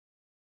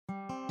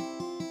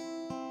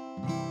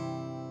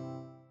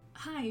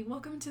Hi,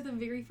 welcome to the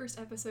very first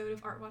episode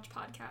of Art Watch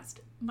Podcast.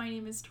 My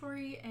name is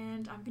Tori,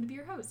 and I'm going to be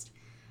your host.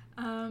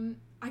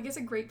 I guess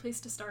a great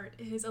place to start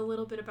is a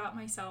little bit about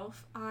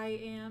myself.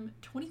 I am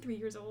 23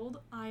 years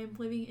old. I am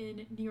living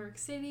in New York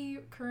City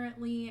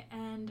currently,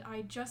 and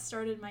I just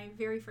started my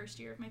very first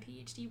year of my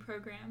PhD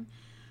program.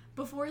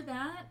 Before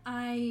that,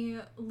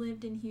 I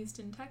lived in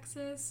Houston,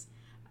 Texas.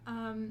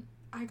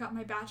 I got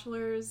my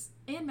bachelor's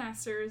and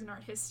master's in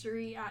art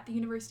history at the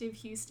University of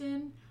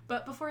Houston.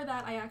 But before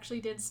that, I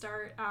actually did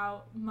start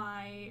out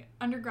my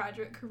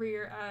undergraduate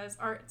career as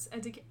arts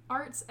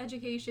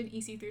education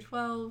EC through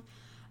 12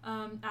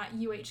 at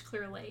UH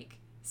Clear Lake.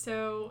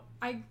 So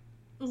I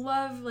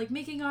love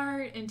making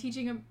art and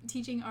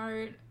teaching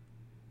art,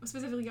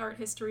 specifically art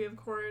history, of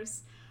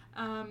course.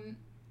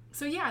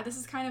 So yeah, this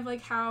is kind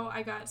of how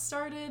I got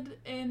started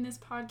in this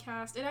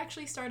podcast. It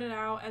actually started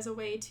out as a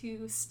way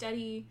to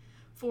study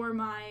for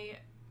my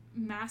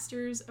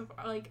master's of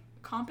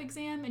comp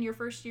exam in your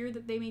first year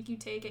that they make you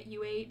take at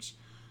UH.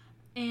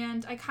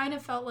 And I kind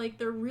of felt like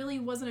there really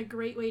wasn't a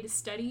great way to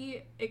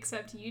study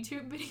except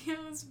YouTube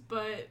videos,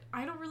 but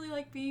I don't really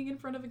like being in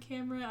front of a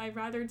camera. I'd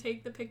rather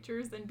take the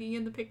pictures than be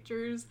in the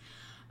pictures.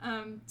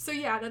 So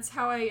yeah, that's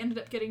how I ended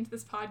up getting to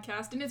this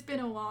podcast. And it's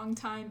been a long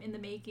time in the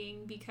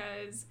making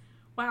because,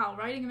 wow,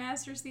 writing a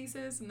master's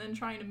thesis and then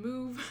trying to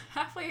move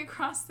halfway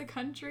across the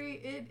country,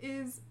 it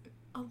is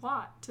a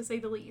lot, to say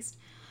the least.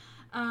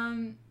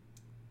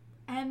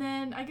 And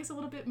then I guess a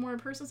little bit more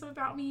personal stuff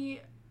about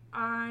me.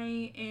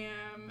 I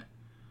am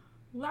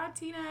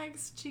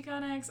Latinx,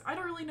 Chicanx. I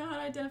don't really know how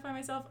to identify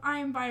myself.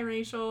 I'm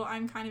biracial.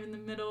 I'm kind of in the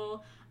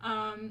middle.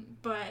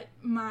 But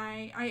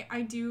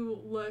I do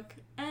look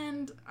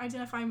and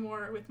identify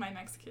more with my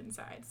Mexican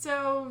side.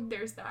 So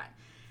there's that.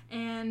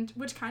 And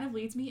which kind of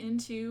leads me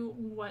into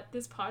what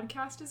this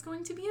podcast is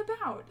going to be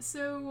about.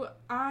 So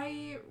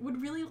I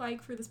would really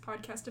like for this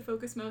podcast to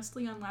focus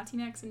mostly on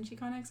Latinx and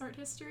Chicanx art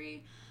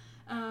history.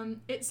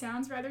 It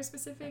sounds rather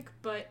specific,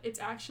 but it's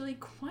actually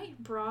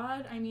quite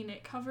broad. I mean,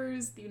 it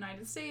covers the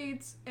United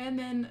States and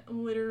then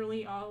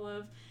literally all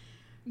of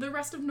the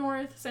rest of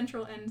North,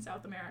 Central, and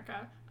South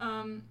America.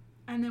 And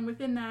then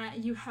within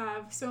that, you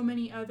have so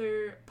many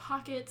other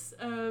pockets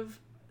of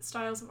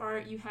styles of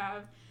art. You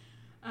have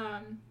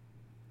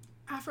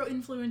Afro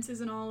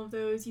influences in all of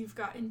those. You've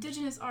got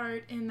indigenous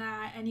art in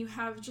that, and you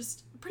have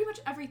just pretty much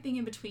everything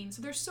in between.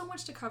 So there's so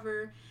much to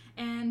cover.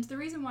 And the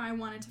reason why I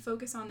wanted to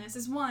focus on this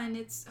is, one,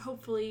 it's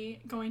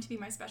hopefully going to be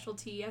my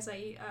specialty as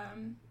I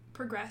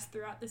progress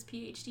throughout this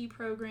PhD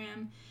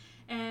program.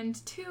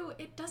 And two,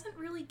 it doesn't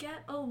really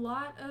get a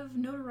lot of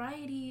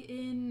notoriety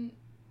in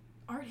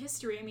art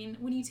history. I mean,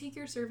 when you take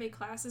your survey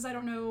classes, I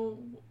don't know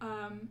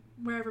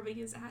where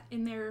everybody is at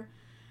in their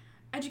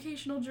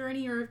educational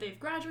journey, or if they've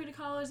graduated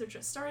college, they're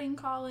just starting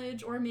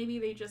college, or maybe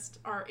they just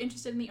are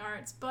interested in the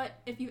arts.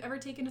 But if you've ever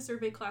taken a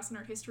survey class in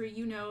art history,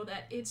 you know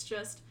that it's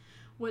just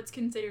what's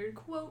considered,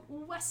 quote,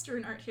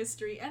 Western art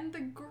history, and the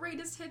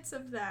greatest hits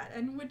of that,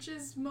 and which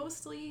is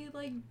mostly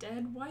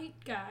dead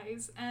white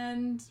guys.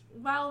 And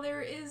while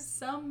there is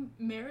some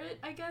merit,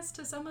 I guess,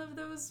 to some of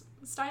those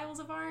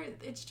styles of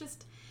art,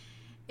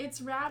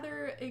 it's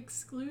rather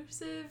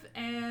exclusive,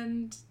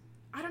 and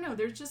I don't know,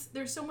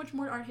 there's so much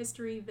more art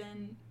history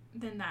than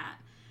that.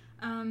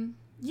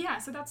 Yeah,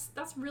 so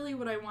that's really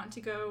what I want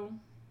to go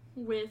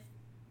with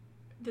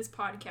this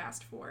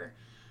podcast for.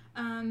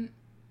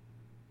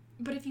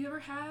 But if you ever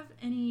have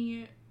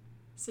any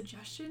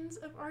suggestions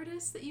of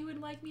artists that you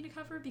would like me to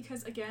cover,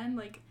 because again,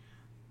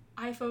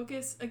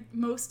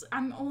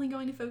 I'm only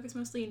going to focus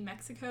mostly in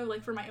Mexico,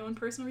 for my own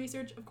personal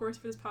research. Of course,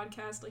 for this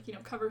podcast,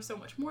 cover so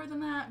much more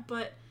than that,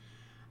 but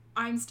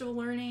I'm still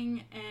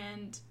learning,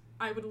 and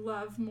I would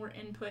love more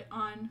input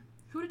on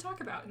who to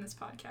talk about in this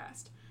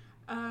podcast.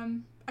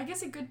 I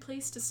guess a good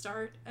place to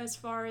start as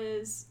far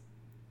as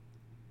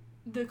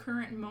the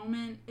current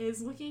moment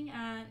is looking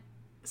at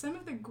some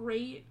of the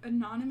great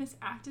anonymous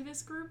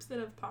activist groups that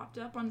have popped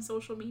up on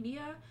social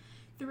media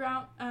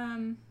throughout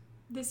I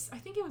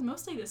think it was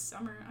mostly this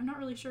summer. I'm not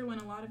really sure when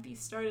a lot of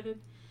these started,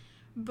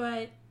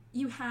 but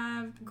you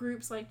have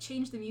groups like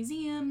Change the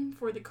Museum,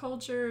 For the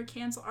Culture,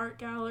 Cancel Art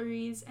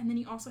Galleries, and then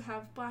you also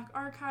have Black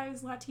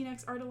Archives,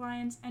 Latinx Art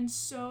Alliance, and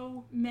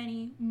so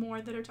many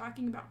more that are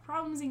talking about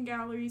problems in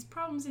galleries,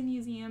 problems in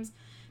museums,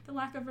 the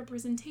lack of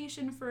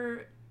representation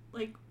for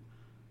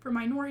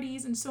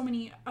minorities and so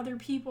many other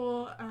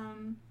people,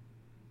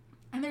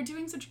 and they're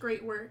doing such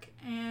great work.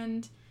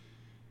 And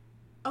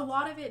a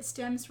lot of it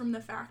stems from the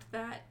fact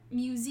that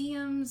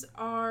museums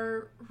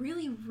are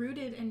really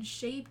rooted and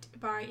shaped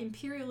by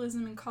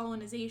imperialism and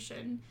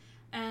colonization.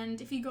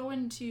 And if you go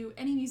into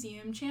any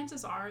museum,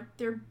 chances are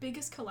their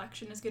biggest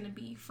collection is going to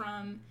be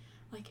from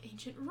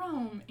ancient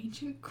Rome,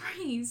 ancient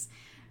Greece.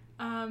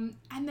 And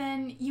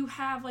then you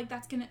have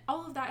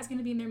all of that is going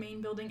to be in their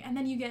main building. And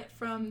then you get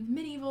from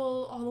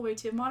medieval all the way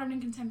to modern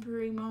and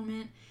contemporary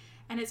moment.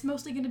 And it's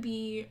mostly going to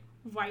be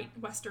white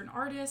Western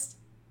artists.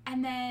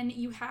 And then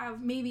you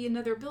have maybe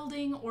another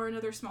building or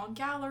another small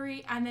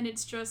gallery. And then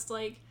it's just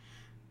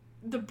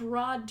the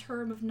broad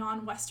term of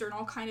non-Western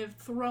all kind of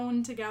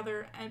thrown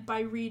together and by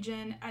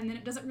region, and then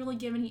it doesn't really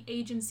give any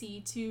agency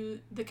to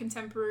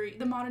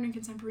the modern and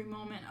contemporary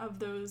moment of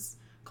those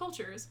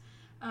cultures.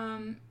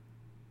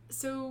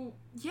 So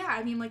yeah,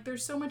 I mean, like,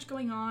 there's so much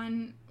going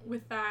on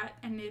with that,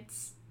 and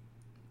it's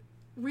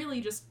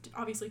really just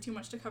obviously too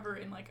much to cover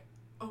in like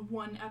a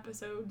one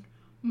episode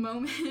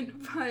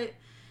moment. But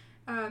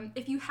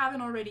if you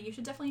haven't already, you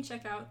should definitely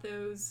check out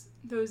those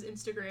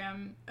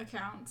Instagram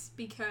accounts,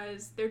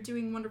 because they're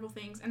doing wonderful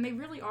things, and they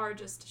really are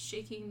just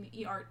shaking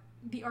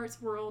the arts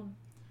world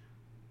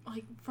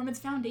like from its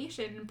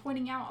foundation, and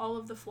pointing out all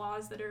of the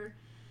flaws that are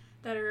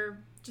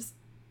just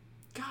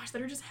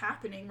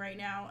happening right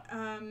now.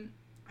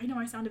 I know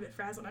I sound a bit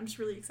frazzled. I'm just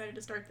really excited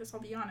to start this, I'll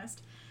be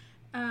honest.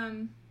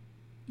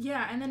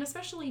 Yeah, and then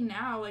especially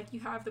now, like, you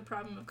have the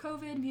problem of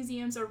COVID,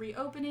 museums are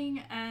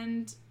reopening,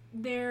 and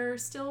a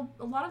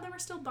lot of them are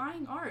still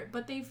buying art,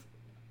 but they've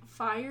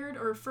fired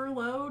or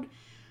furloughed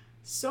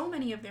so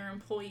many of their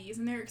employees,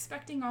 and they're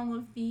expecting all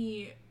of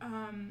the,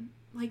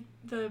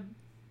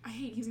 I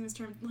hate using this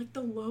term, like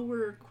the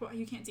lower,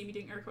 you can't see me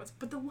doing air quotes,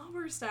 but the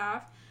lower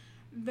staff,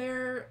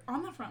 they're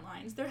on the front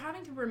lines. They're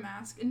having to wear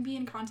masks and be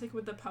in contact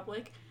with the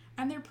public,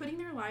 and they're putting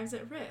their lives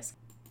at risk.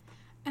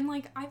 And,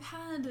 like, I've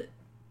had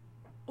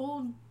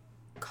old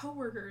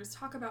coworkers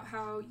talk about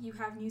how you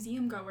have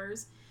museum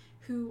goers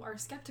who are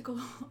skeptical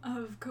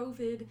of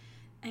COVID,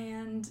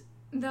 and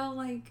they'll,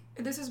 like,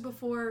 this was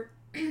before,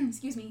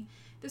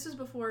 this was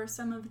before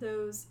some of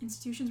those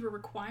institutions were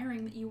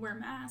requiring that you wear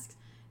masks.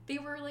 They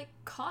were, like,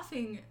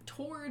 coughing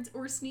towards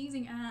or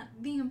sneezing at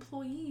the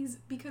employees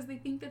because they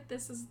think that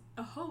this is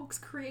a hoax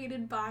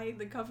created by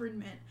the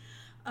government.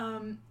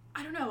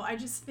 I don't know, I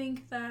just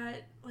think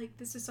that, like,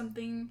 this is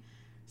something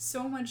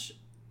something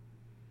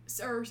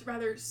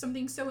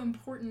so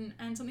important,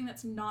 and something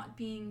that's not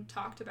being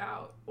talked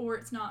about, or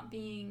it's not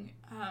being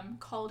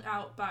called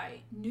out by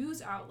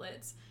news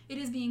outlets. It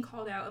is being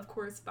called out, of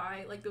course,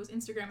 by, like, those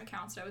Instagram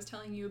accounts that I was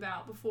telling you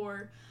about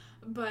before.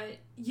 But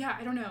yeah,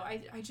 I don't know,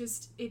 I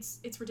just,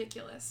 it's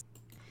ridiculous.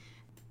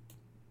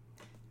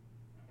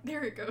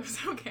 There it goes.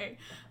 Okay.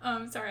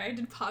 Sorry, I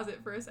did pause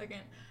it for a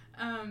second.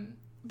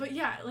 But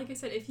yeah, like I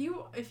said, if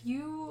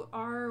you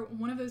are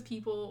one of those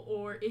people,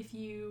 or if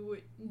you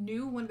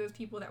knew one of those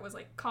people that was,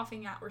 like,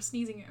 coughing at or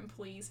sneezing at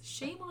employees,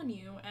 shame on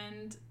you.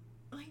 And,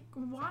 like,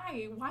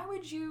 why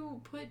would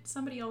you put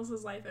somebody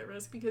else's life at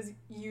risk because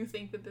you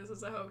think that this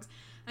is a hoax?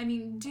 I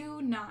mean,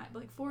 do not,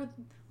 like, for,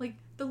 like,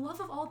 the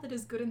love of all that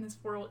is good in this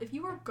world, if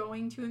you are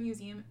going to a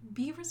museum,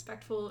 be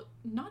respectful,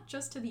 not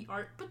just to the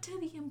art, but to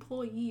the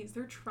employees.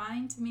 They're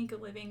trying to make a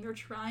living. They're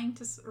trying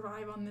to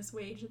survive on this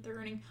wage that they're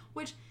earning,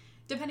 which,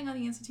 depending on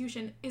the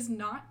institution, is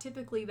not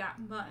typically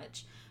that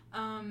much.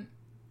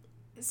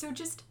 So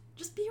just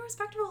be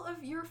respectful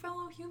of your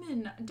fellow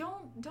human.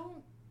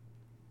 Don't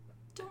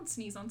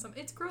sneeze on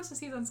it's gross to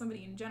sneeze on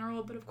somebody in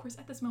general, but of course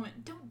at this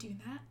moment, don't do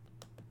that.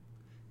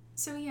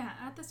 So yeah,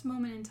 at this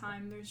moment in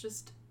time, there's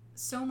just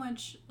so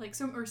much, like,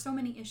 so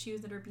many issues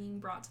that are being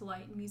brought to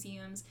light in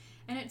museums,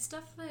 and it's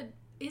stuff that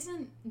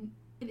isn't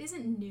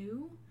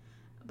new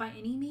by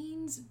any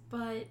means,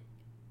 but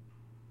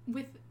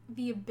with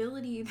the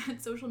ability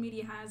that social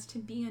media has to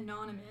be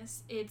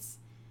anonymous, it's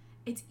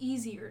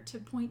easier to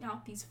point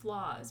out these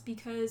flaws,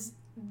 because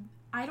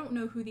I don't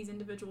know who these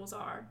individuals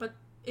are, but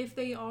if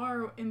they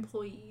are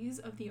employees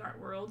of the art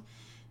world,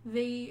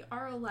 they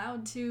are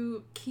allowed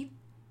to keep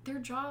their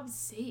jobs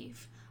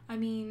safe. I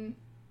mean,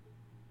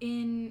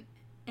 in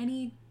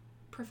any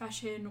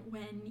profession,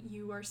 when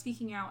you are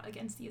speaking out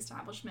against the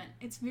establishment,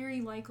 it's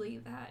very likely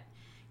that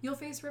you'll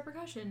face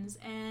repercussions,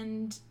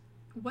 and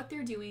what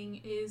they're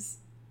doing is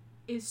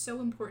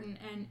so important,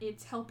 and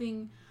it's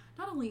helping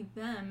not only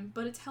them,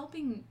 but it's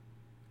helping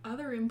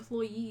other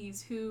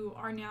employees who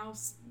are now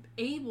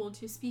able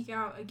to speak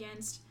out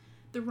against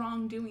the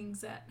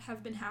wrongdoings that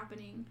have been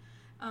happening,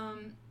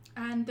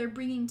 and they're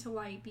bringing to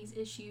light these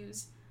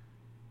issues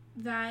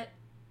that,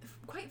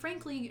 quite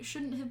frankly,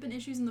 shouldn't have been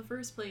issues in the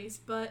first place,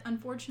 but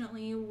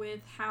unfortunately,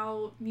 with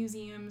how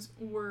museums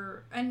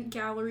and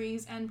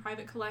galleries and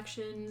private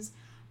collections,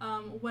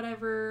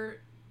 whatever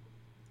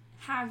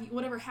have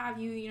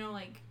you, you know,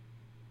 like,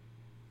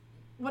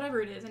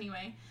 whatever it is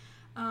anyway,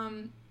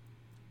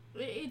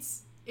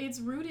 it's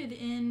rooted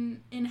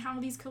in how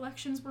these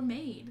collections were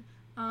made,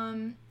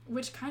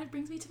 which kind of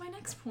brings me to my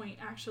next point,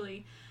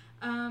 actually.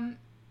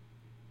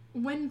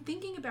 When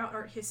thinking about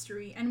art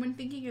history, and when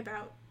thinking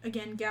about,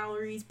 again,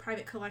 galleries,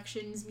 private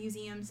collections,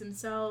 museums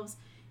themselves,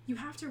 you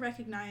have to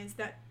recognize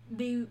that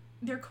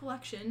their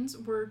collections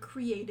were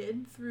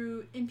created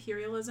through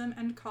imperialism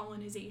and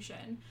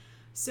colonization.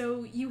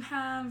 So you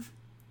have,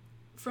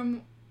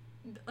 from,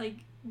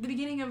 like, the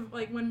beginning of,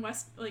 like, when,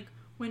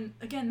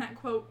 again, that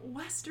quote,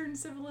 Western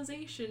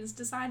civilizations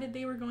decided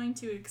they were going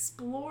to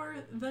explore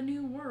the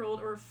New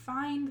World, or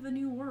find the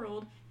New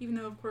World, even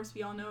though, of course,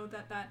 we all know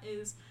that that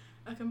is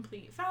a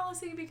complete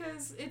fallacy,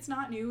 because it's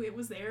not new. It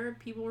was there.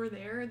 People were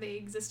there. They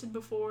existed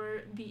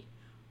before the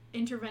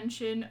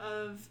intervention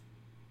of,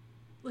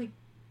 like,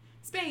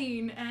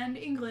 Spain and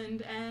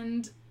England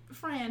and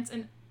France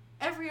and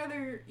every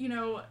other,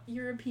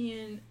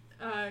 European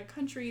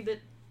country that,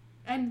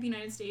 and the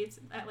United States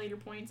at later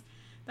points,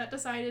 that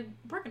decided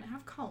we're going to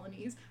have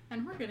colonies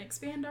and we're going to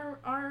expand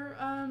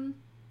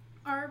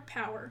our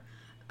power.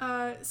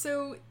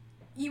 So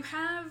you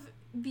have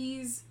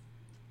these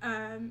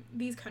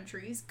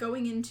countries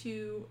going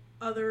into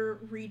other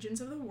regions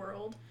of the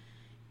world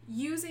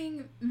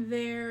using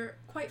their,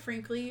 quite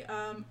frankly,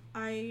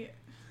 I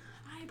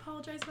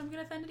apologize if I'm going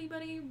to offend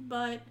anybody,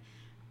 but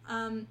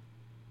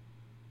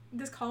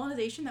this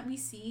colonization that we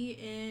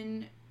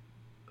see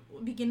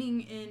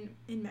beginning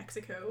in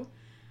Mexico,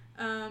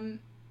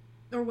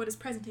 or what is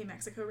present-day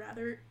Mexico,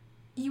 rather,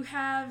 you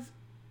have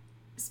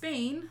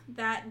Spain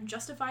that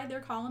justified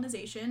their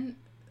colonization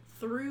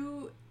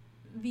through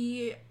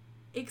the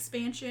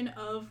expansion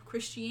of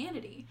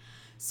Christianity.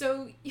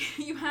 So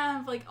you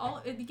have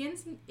it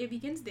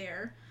begins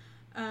there.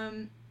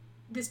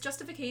 This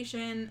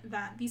justification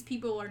that these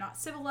people are not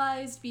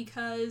civilized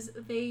because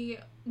they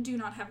do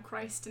not have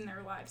Christ in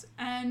their lives,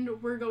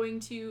 and we're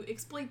going to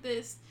exploit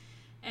this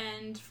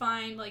and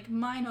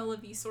mine all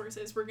of these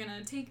sources. We're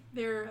gonna take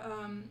their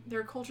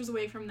cultures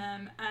away from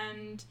them,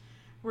 and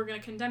we're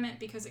gonna condemn it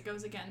because it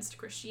goes against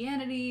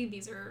Christianity.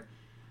 These are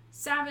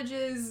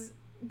savages,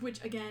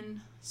 which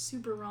again,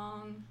 super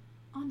wrong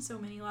on so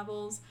many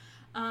levels.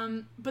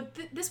 But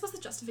this was the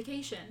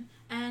justification,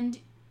 and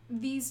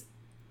these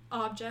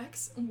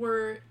objects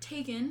were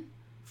taken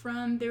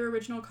from their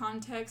original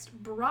context,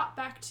 brought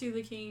back to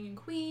the king and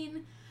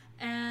queen,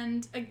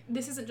 and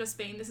this isn't just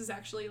Spain. This is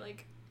actually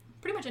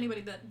pretty much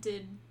anybody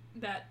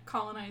that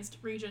colonized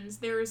regions.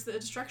 There's the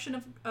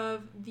destruction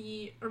of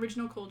the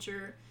original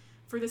culture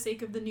for the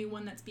sake of the new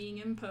one that's being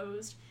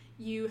imposed.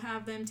 You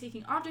have them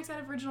taking objects out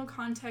of original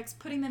context,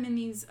 putting them in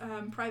these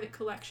private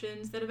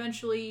collections that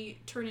eventually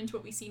turn into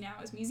what we see now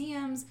as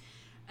museums,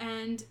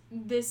 and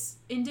this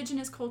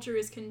indigenous culture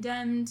is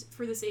condemned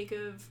for the sake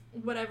of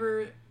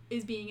whatever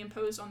is being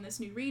imposed on this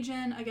new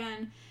region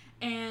again.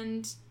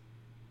 And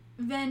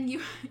then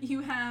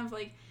you have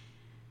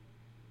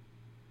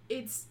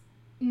it's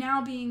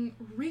now being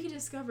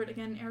rediscovered,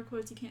 again, air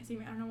quotes, you can't see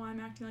me, I don't know why I'm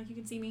acting like you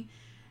can see me.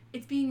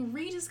 It's being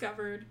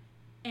rediscovered,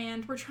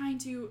 and we're trying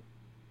to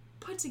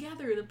put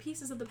together the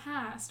pieces of the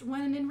past,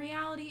 when in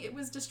reality it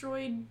was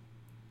destroyed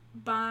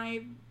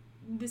by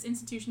this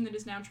institution that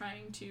is now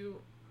trying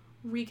to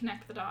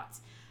reconnect the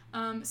dots.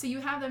 So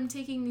you have them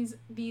taking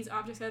these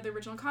objects out of their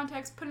original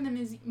context, putting them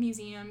in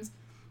museums,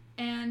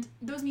 and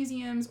those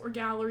museums or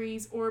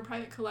galleries or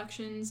private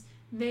collections,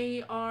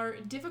 they are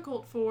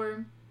difficult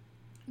for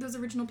those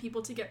original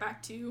people to get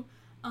back to.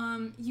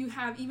 You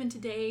have, even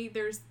today,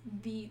 there's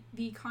the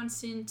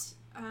constant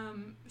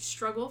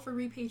struggle for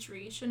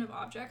repatriation of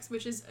objects,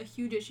 which is a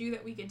huge issue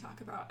that we can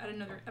talk about at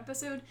another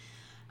episode.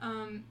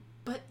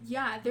 But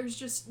yeah,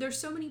 there's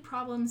so many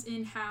problems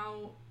in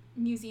how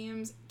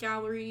museums,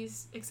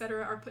 galleries,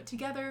 etc. are put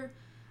together,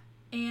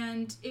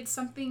 and it's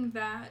something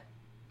that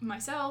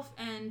myself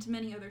and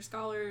many other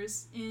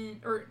scholars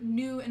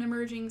new and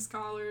emerging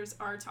scholars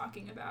are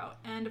talking about.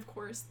 And of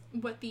course,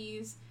 what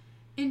these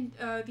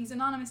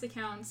anonymous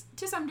accounts,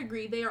 to some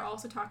degree, they are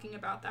also talking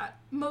about that.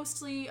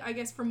 Mostly, I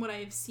guess, from what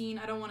I've seen,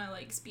 I don't want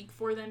to speak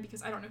for them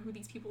because I don't know who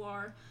these people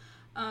are.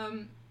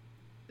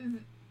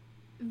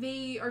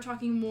 They are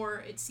talking more,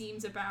 it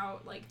seems,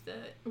 about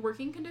the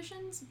working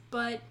conditions,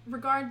 but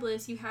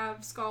regardless, you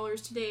have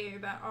scholars today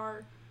that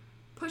are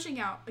pushing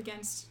out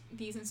against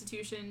these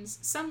institutions,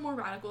 some more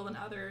radical than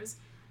others.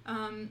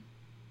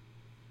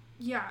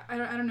 Yeah, I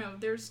don't know.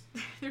 There's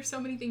so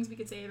many things we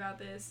could say about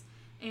this,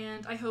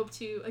 and I hope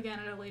to, again,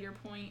 at a later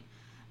point.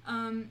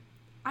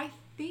 I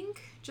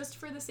think, just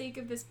for the sake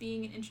of this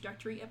being an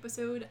introductory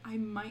episode, I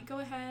might go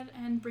ahead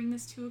and bring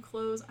this to a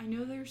close. I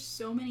know there's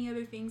so many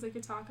other things I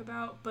could talk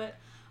about, but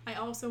I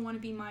also want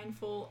to be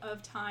mindful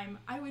of time.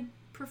 I would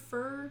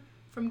prefer,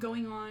 from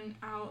going on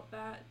out,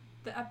 that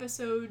the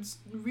episodes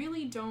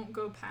really don't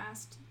go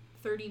past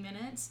 30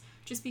 minutes,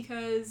 just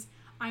because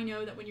I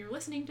know that when you're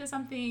listening to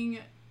something,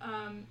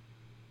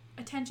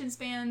 attention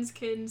spans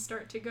can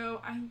start to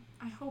go.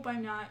 I hope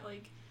I'm not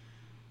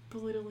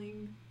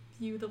belittling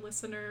you, the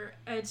listener.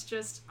 It's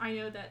just, I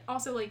know that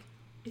also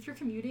if you're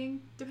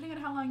commuting, depending on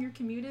how long your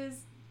commute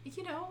is,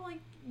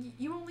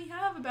 you only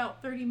have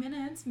about 30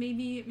 minutes,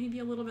 maybe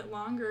a little bit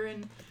longer.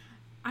 And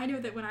I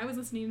know that when I was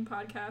listening to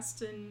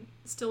podcasts and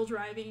still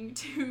driving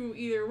to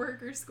either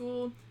work or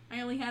school, I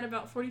only had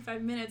about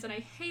 45 minutes, and I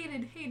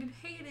hated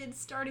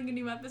starting a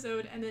new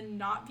episode and then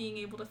not being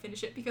able to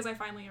finish it because I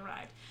finally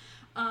arrived.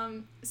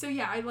 So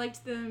yeah, I'd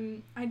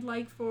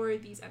like for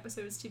these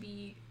episodes to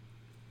be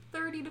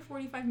 30 to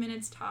 45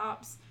 minutes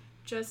tops.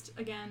 Just,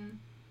 again,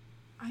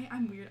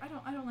 I'm weird.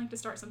 I don't like to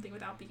start something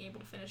without being able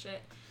to finish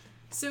it.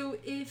 So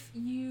if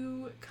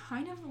you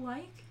kind of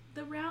like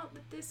the route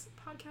that this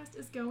podcast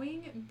is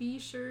going, be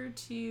sure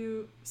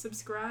to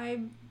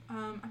subscribe.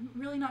 I'm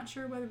really not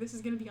sure whether this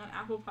is going to be on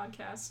Apple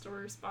Podcasts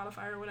or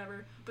Spotify or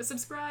whatever, but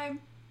subscribe.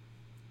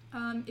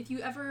 If you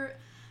ever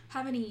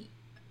have any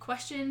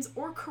questions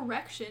or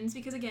corrections,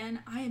 because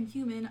again, I am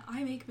human,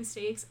 I make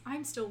mistakes,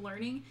 I'm still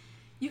learning,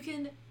 you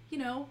can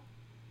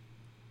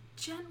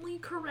gently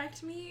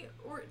correct me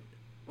or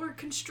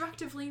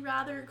constructively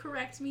rather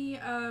correct me.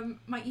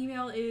 My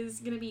email is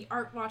going to be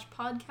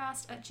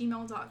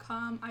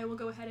artwatchpodcast@gmail.com. I will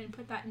go ahead and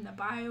put that in the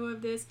bio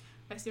of this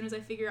as soon as I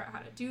figure out how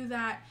to do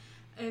that.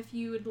 If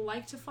you would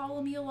like to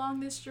follow me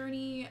along this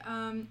journey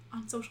on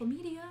social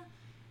media,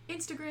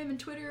 Instagram and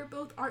Twitter,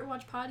 both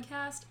Artwatch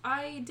Podcast.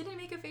 I didn't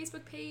make a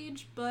Facebook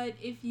page, but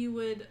if you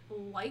would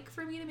like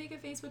for me to make a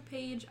Facebook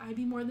page, I'd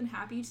be more than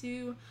happy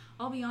to.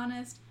 I'll be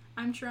honest,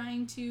 I'm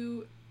trying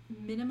to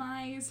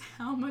minimize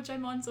how much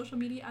I'm on social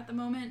media at the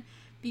moment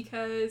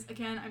because,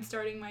 again, I'm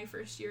starting my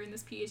first year in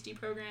this PhD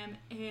program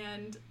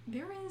and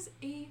there is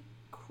a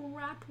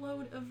crap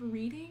load of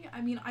reading. I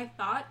mean, I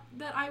thought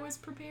that I was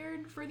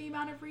prepared for the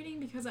amount of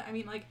reading because,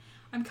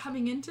 I'm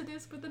coming into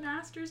this with a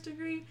master's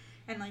degree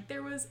and,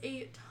 there was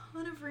a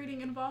ton of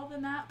reading involved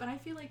in that, but I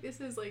feel like this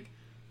is, 3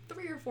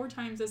 or 4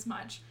 times as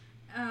much,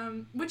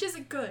 which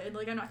isn't good.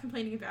 I'm not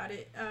complaining about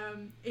it.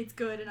 It's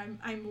good, and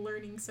I'm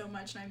learning so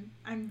much, and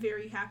I'm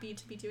very happy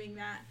to be doing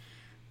that.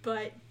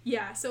 But,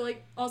 yeah, so,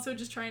 also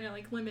just trying to,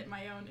 limit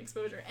my own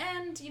exposure.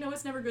 And,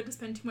 it's never good to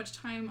spend too much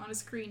time on a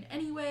screen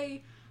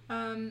anyway.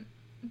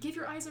 Give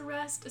your eyes a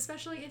rest,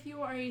 especially if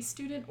you are a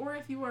student or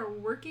if you are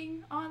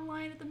working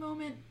online at the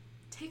moment.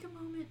 Take a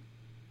moment.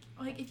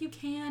 If you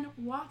can,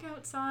 walk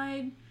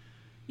outside,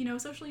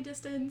 socially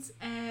distance,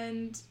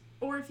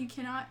 or if you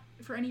cannot,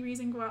 for any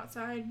reason, go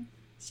outside,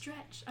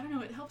 stretch. I don't know,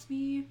 it helps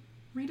me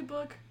read a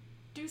book,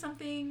 do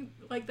something,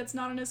 that's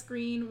not on a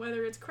screen,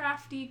 whether it's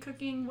crafty,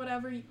 cooking,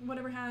 whatever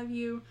have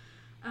you.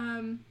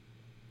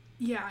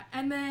 Yeah,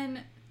 and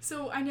then,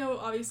 so I know,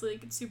 obviously,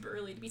 it's super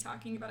early to be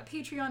talking about a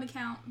Patreon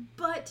account,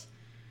 but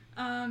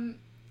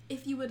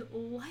if you would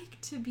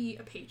like to be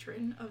a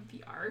patron of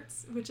the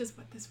arts, which is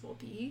what this will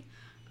be,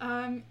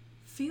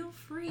 feel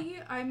free.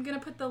 I'm gonna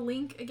put the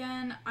link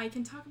again. I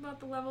can talk about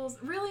the levels.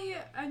 Really,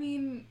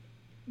 anyway,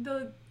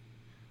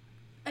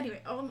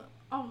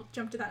 I'll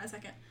jump to that in a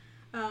second.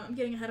 I'm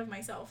getting ahead of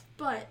myself.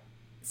 But,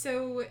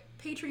 so,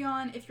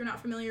 Patreon, if you're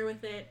not familiar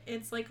with it,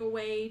 it's a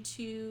way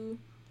to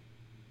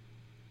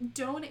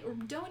donate,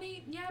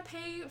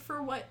 pay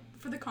for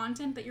the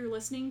content that you're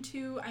listening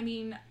to. I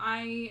mean,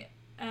 I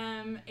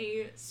am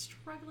a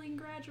struggling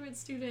graduate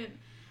student.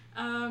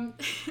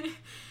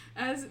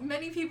 As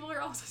many people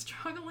are also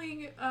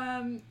struggling,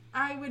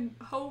 I would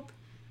hope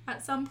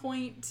at some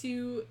point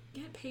to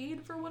get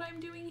paid for what I'm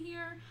doing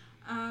here.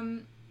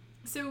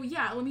 So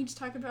yeah, let me just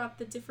talk about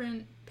the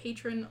different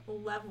patron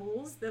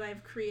levels that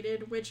I've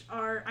created, which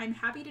are, I'm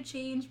happy to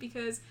change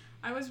because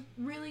I was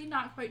really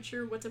not quite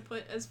sure what to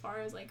put as far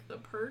as the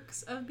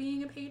perks of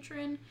being a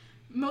patron,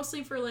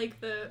 mostly for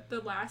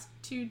the last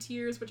 2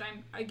 tiers, which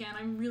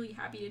I'm really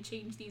happy to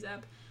change these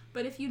up.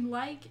 But if you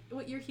like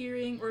what you're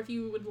hearing, or if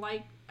you would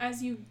like,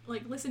 as you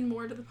listen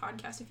more to the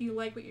podcast, if you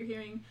like what you're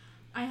hearing,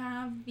 I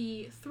have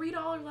the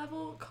 $3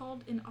 level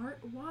called an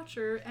Art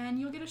Watcher, and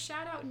you'll get a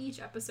shout out in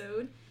each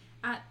episode.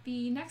 At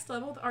the next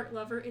level, the Art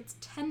Lover, it's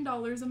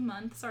 $10 a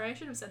month. Sorry, I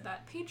should have said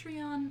that.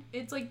 Patreon,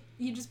 it's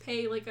you just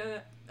pay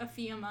a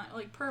fee a month,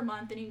 per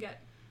month, and you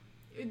get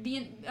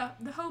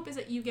the hope is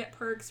that you get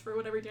perks for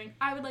whatever you're doing.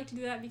 I would like to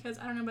do that because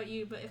I don't know about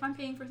you, but if I'm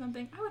paying for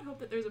something, I would hope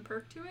that there's a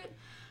perk to it.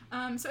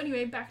 So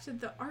anyway, back to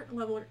the Art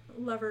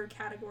Lover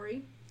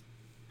category.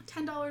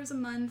 $10 a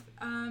month.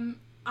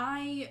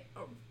 I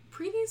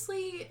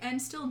previously,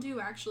 and still do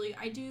actually,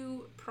 I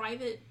do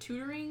private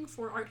tutoring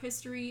for art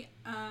history,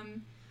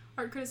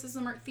 art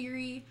criticism, art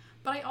theory,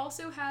 but I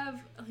also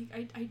have,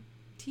 I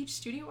teach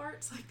studio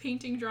arts,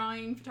 painting,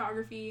 drawing,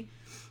 photography,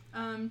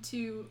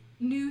 to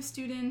new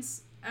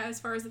students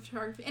as far as the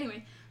photography.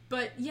 Anyway,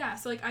 but yeah,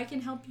 so I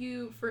can help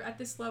you at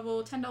this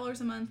level,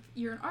 $10 a month.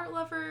 You're an art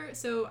lover,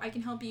 so I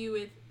can help you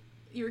with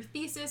your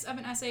thesis of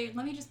an essay.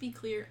 Let me just be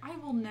clear, I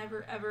will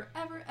never, ever,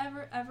 ever,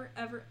 ever, ever,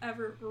 ever,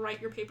 ever write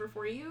your paper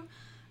for you.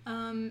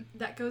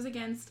 That goes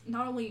against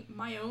not only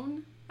my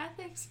own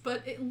ethics,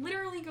 but it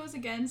literally goes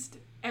against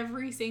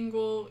every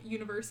single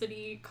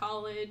university,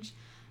 college,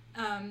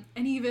 and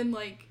even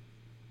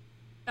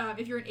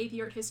if you're in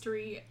AP Art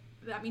History,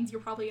 that means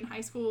you're probably in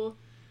high school.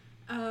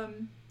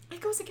 It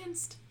goes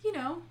against,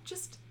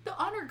 just the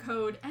honor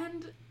code.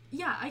 And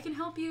yeah, I can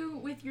help you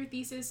with your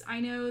thesis.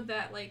 I know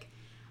that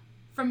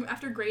from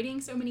after grading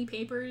so many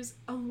papers,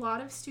 a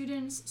lot of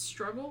students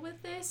struggle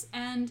with this,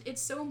 and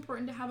it's so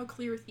important to have a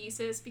clear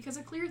thesis, because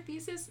a clear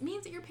thesis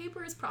means that your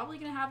paper is probably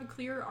going to have a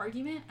clear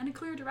argument and a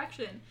clear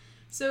direction.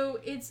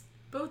 So it's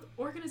both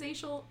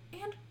organizational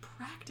and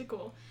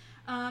practical.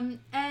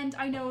 And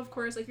I know, of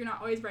course, you're not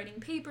always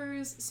writing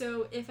papers,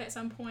 so if at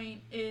some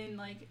point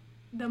in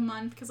the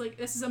month, because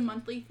this is a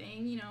monthly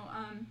thing,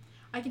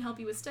 I can help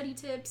you with study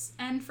tips.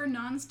 And for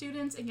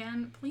non-students,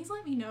 again, please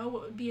let me know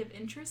what would be of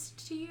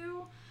interest to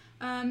you.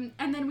 And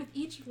then with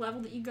each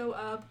level that you go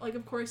up,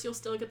 of course, you'll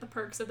still get the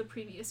perks of the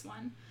previous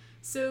one.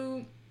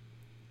 So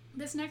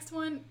this next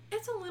one,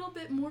 it's a little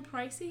bit more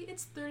pricey.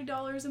 It's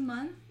 $30 a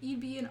month. You'd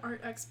be an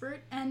art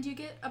expert, and you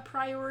get a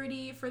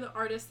priority for the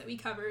artists that we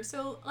cover.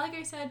 So like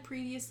I said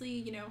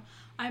previously,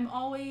 I'm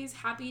always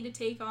happy to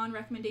take on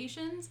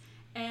recommendations,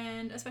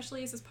 And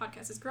especially as this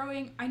podcast is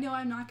growing, I know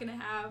I'm not going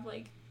to have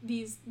like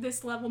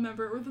this level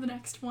member or the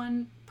next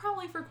one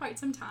probably for quite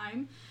some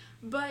time.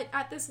 But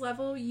at this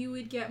level, you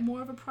would get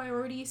more of a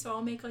priority, so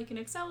I'll make like an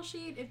Excel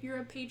sheet. If you're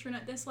a patron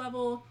at this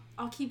level,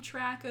 I'll keep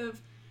track of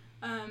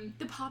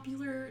the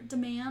popular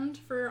demand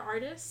for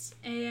artists,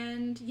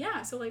 and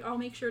yeah, so like I'll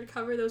make sure to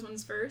cover those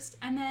ones first.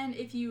 And then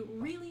if you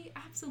really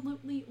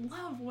absolutely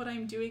love what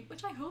I'm doing,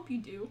 which I hope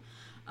you do,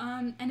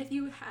 and if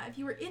you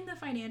were in the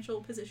financial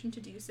position to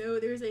do so,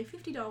 there's a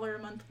 $50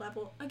 a month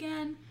level.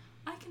 Again,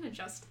 I can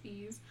adjust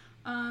these,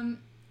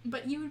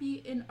 but you would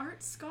be an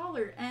art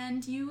scholar,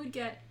 and you would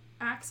get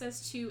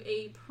access to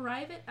a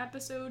private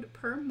episode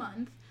per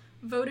month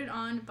voted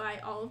on by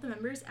all of the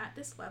members at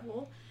this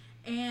level,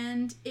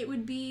 and it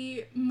would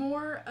be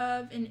more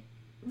of an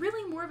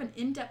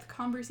in-depth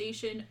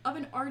conversation of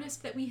an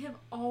artist that we have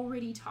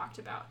already talked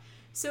about.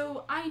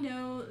 So I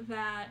know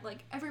that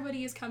like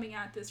everybody is coming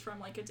at this from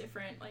like a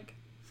different like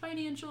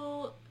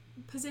financial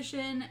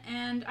position,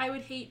 and I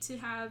would hate to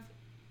have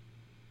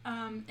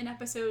an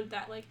episode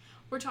that like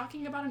we're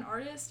talking about an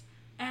artist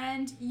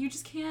and you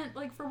just can't,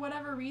 like, for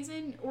whatever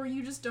reason, or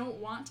you just don't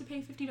want to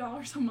pay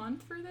 $50 a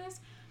month for this.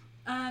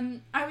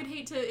 I would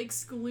hate to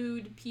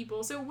exclude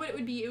people. So what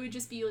it would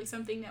just be like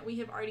something that we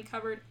have already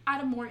covered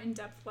at a more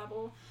in-depth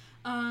level.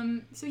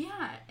 So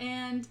yeah,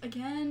 and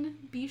again,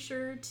 be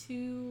sure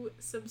to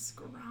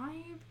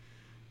subscribe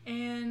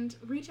and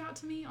reach out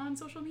to me on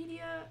social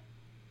media.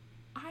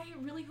 I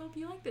really hope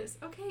you like this.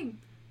 Okay,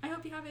 I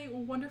hope you have a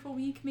wonderful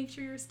week. Make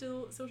sure you're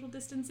still social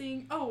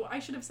distancing. Oh, I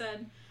should have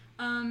said,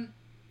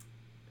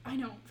 I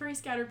know, very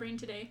scatterbrained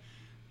today,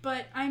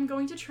 but I'm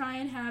going to try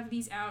and have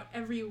these out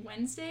every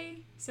Wednesday,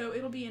 so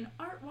it'll be an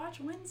Art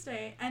Watch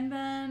Wednesday. And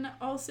then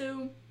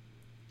also,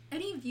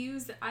 any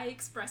views that I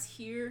express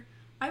here,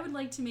 I would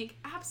like to make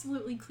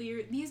absolutely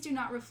clear, these do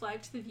not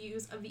reflect the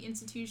views of the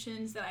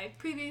institutions that I've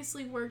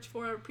previously worked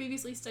for,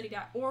 previously studied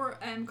at, or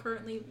am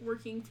currently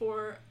working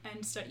for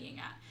and studying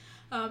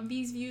at.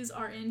 These views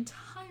are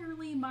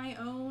entirely my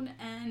own,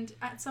 and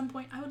at some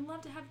point I would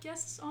love to have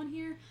guests on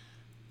here.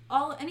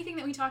 Anything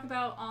that we talk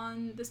about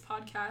on this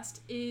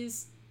podcast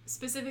is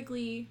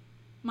specifically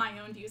my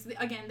own views.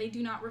 Again, they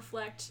do not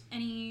reflect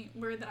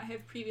anywhere that I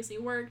have previously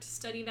worked,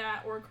 studied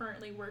at, or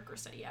currently work or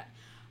study at.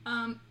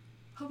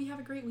 Hope you have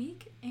a great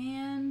week,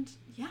 and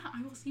yeah,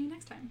 I will see you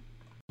next time.